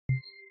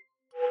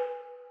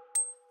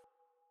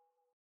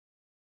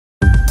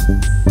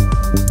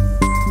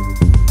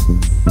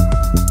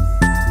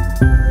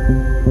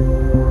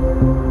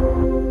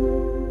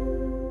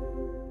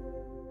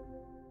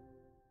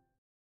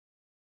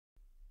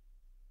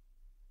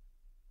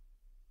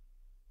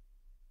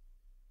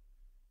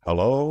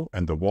Hello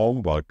and a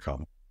warm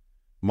welcome.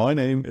 My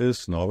name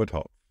is Norbert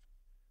Hoff,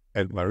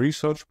 and my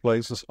research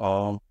places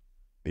are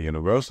the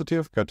University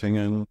of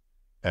Göttingen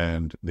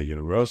and the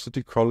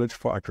University College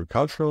for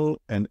Agricultural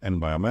and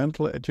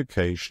Environmental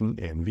Education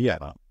in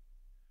Vienna.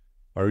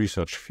 My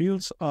research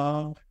fields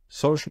are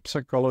social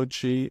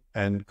psychology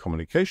and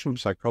communication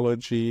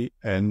psychology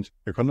and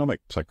economic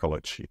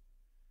psychology,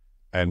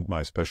 and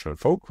my special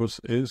focus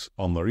is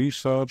on the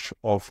research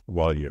of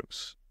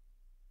values.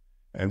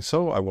 And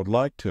so I would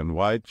like to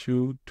invite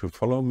you to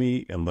follow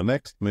me in the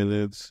next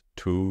minutes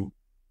to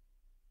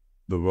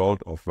the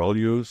world of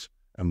values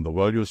and the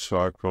value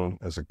circle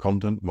as a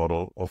content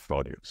model of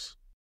values.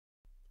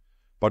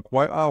 But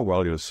why are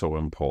values so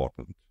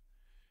important?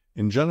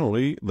 In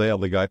generally, they are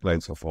the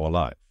guidelines of our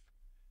life.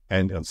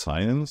 And in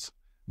science,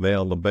 they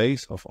are the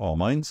base of our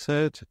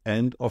mindset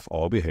and of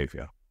our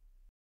behavior.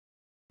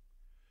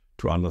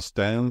 To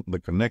understand the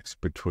connection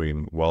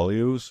between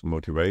values,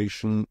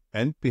 motivation,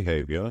 and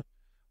behavior,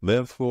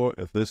 therefore,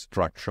 is this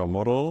structure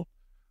model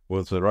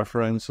with the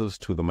references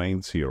to the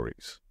main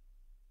theories.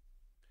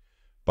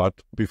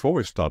 But before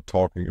we start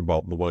talking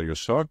about the value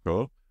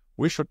circle,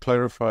 we should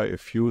clarify a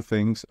few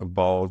things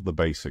about the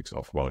basics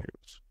of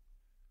values.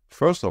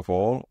 First of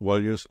all,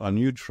 values are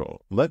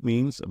neutral. That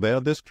means they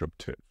are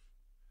descriptive.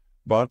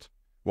 But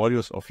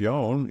values of your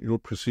own you'll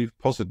perceive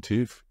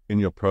positive in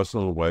your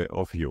personal way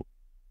of view.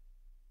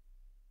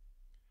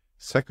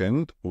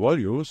 Second,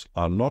 values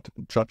are not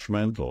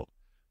judgmental.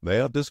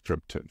 They are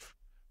descriptive,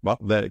 but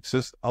there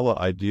exist other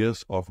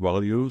ideas of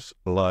values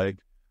like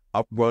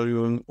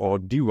upvaluing or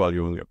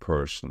devaluing a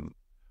person,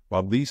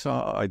 but these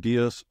are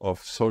ideas of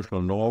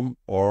social norm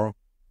or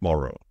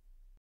moral.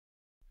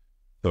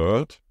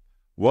 Third,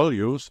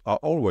 values are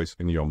always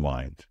in your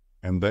mind,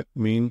 and that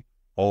means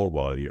all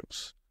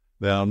values.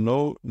 There are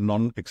no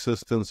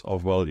non-existence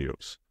of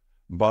values,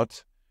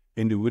 but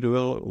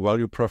individual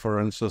value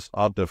preferences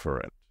are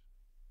different.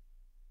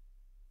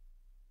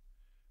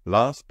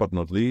 Last but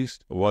not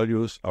least,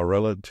 values are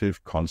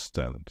relative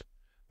constant.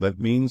 That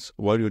means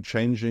value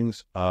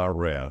changings are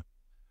rare,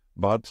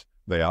 but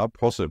they are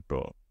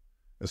possible,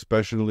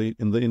 especially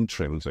in the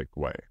intrinsic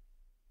way.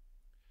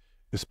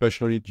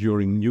 Especially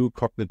during new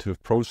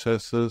cognitive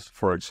processes,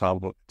 for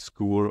example, at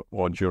school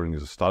or during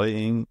the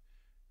studying,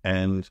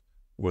 and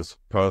with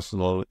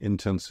personal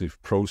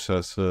intensive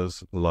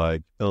processes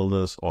like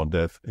illness or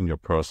death in your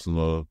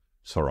personal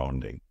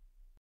surrounding.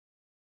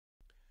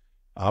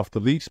 After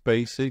these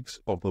basics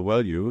of the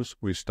values,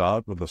 we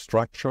start with the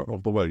structure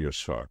of the value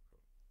circle.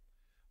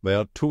 There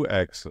are two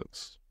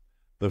axes.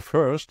 The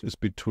first is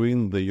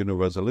between the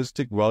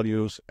universalistic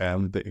values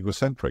and the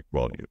egocentric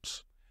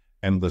values,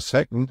 and the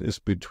second is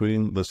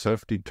between the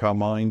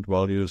self-determined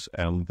values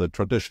and the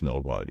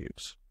traditional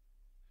values.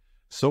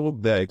 So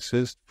there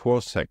exist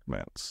four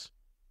segments.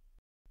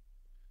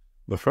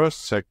 The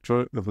first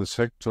sector is the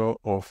sector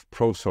of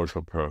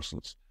pro-social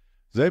persons.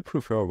 They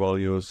prefer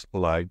values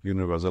like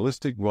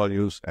universalistic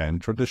values and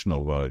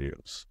traditional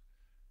values,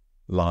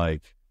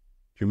 like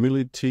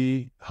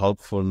humility,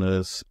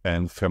 helpfulness,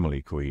 and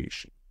family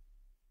cohesion.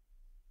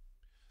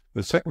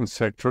 The second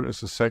sector is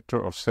the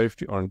sector of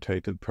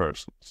safety-orientated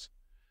persons.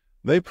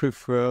 They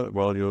prefer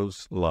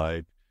values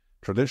like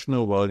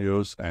traditional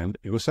values and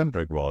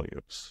egocentric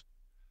values,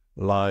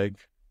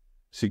 like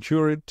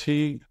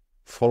security,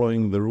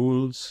 following the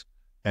rules,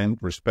 and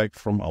respect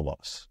from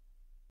others.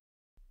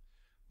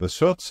 The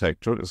third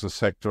sector is the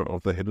sector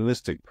of the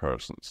hedonistic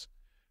persons.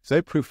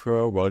 They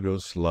prefer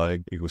values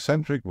like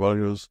egocentric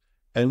values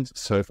and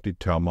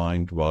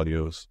self-determined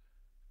values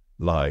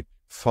like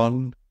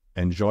fun,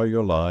 enjoy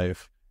your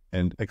life,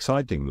 and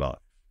exciting life.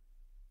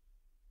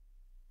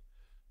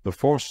 The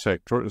fourth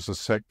sector is the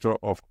sector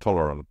of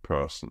tolerant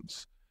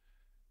persons.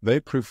 They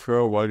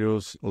prefer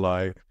values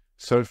like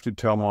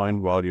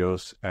self-determined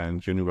values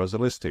and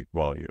universalistic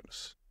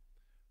values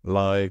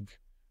like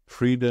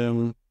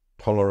freedom,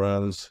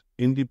 tolerance,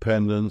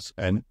 independence,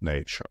 and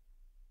nature.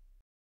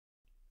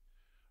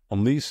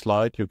 On this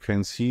slide you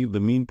can see the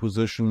mean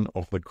position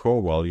of the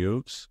core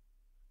values.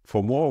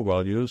 For more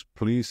values,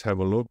 please have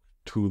a look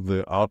to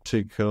the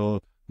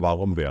article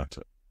Warum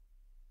Werte.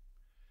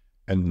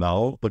 And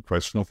now the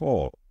question of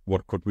all,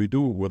 what could we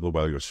do with the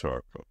value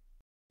circle?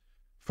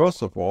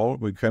 First of all,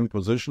 we can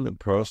position a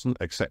person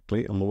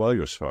exactly in the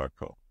value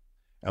circle.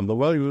 And the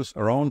values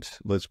around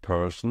this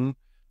person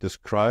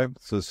describe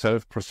the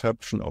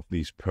self-perception of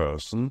this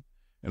person,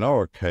 in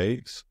our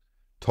case,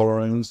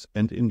 tolerance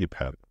and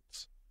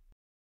independence.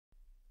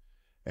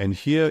 And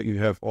here you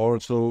have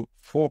also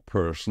four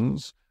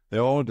persons. They're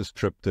all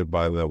described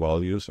by their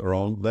values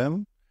around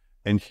them.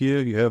 And here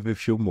you have a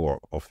few more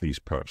of these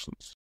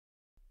persons.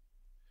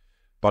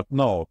 But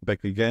now,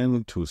 back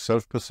again to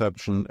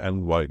self-perception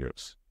and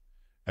values.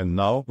 And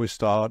now we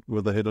start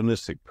with the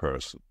hedonistic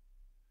person.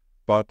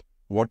 But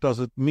what does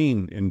it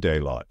mean in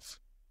daily life?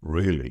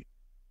 Really?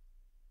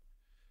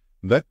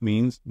 That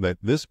means that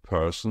this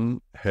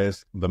person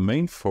has the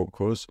main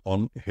focus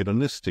on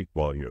hedonistic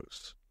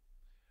values,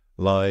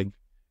 like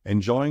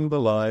enjoying the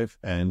life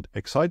and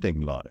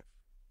exciting life.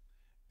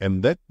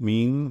 And that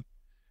means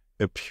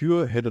a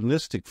pure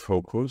hedonistic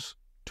focus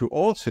to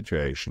all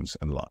situations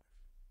in life.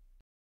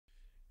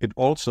 It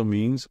also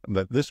means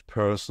that this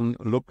person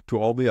looks to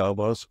all the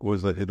others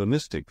with a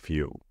hedonistic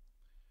view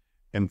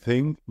and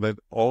think that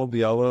all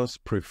the others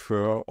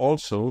prefer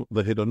also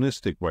the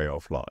hedonistic way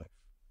of life.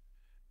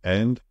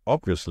 And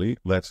obviously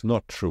that's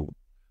not true,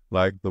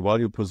 like the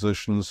value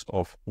positions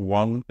of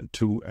 1,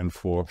 2, and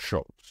 4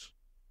 shows.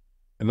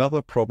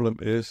 Another problem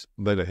is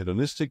that a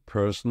hedonistic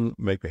person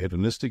makes a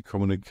hedonistic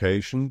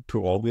communication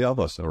to all the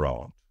others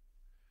around.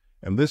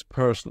 And this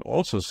person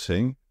also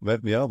thinks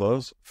that the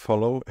others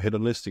follow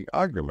hedonistic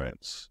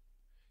arguments,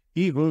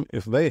 even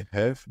if they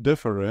have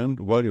different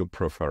value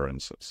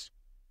preferences.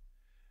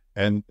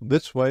 And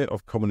this way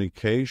of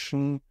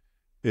communication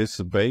is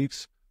the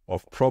base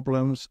of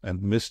problems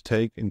and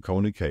mistake in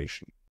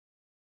communication.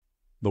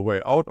 The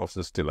way out of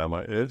this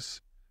dilemma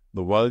is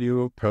the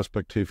value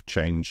perspective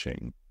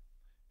changing.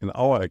 In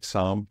our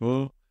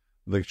example,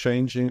 the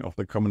changing of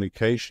the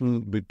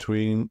communication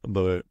between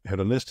the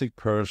hedonistic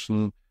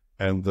person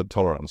and the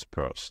tolerance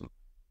person.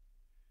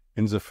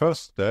 In the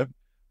first step,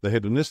 the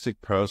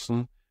hedonistic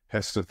person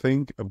has to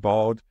think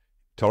about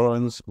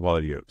tolerance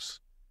values,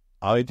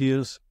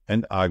 ideas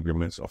and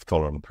arguments of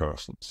tolerant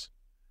persons.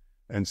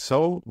 And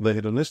so the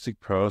hedonistic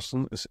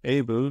person is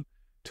able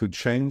to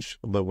change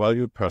the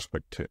value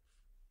perspective.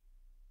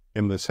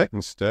 In the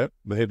second step,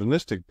 the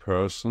hedonistic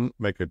person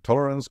makes a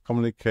tolerance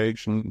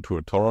communication to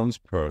a tolerance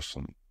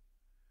person.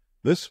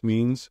 This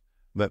means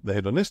that the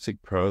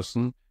hedonistic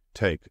person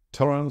take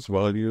tolerance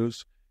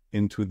values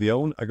into their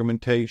own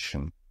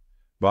argumentation,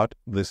 but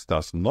this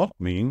does not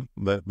mean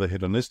that the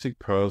hedonistic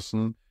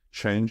person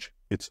change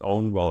its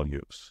own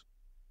values.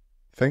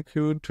 Thank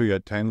you to your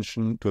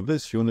attention to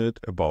this unit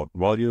about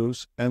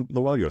values and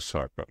the value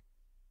circle.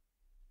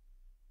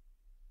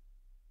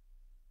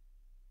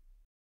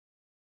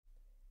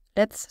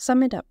 Let's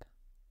sum it up.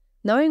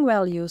 Knowing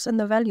values and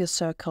the value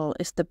circle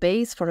is the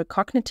base for a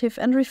cognitive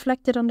and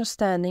reflected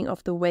understanding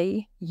of the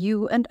way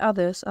you and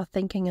others are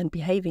thinking and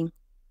behaving.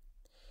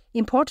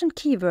 Important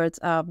keywords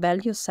are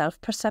value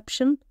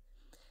self-perception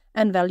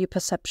and value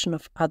perception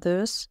of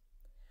others,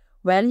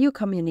 value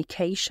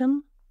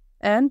communication,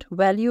 and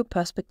value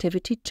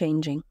perspectivity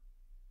changing.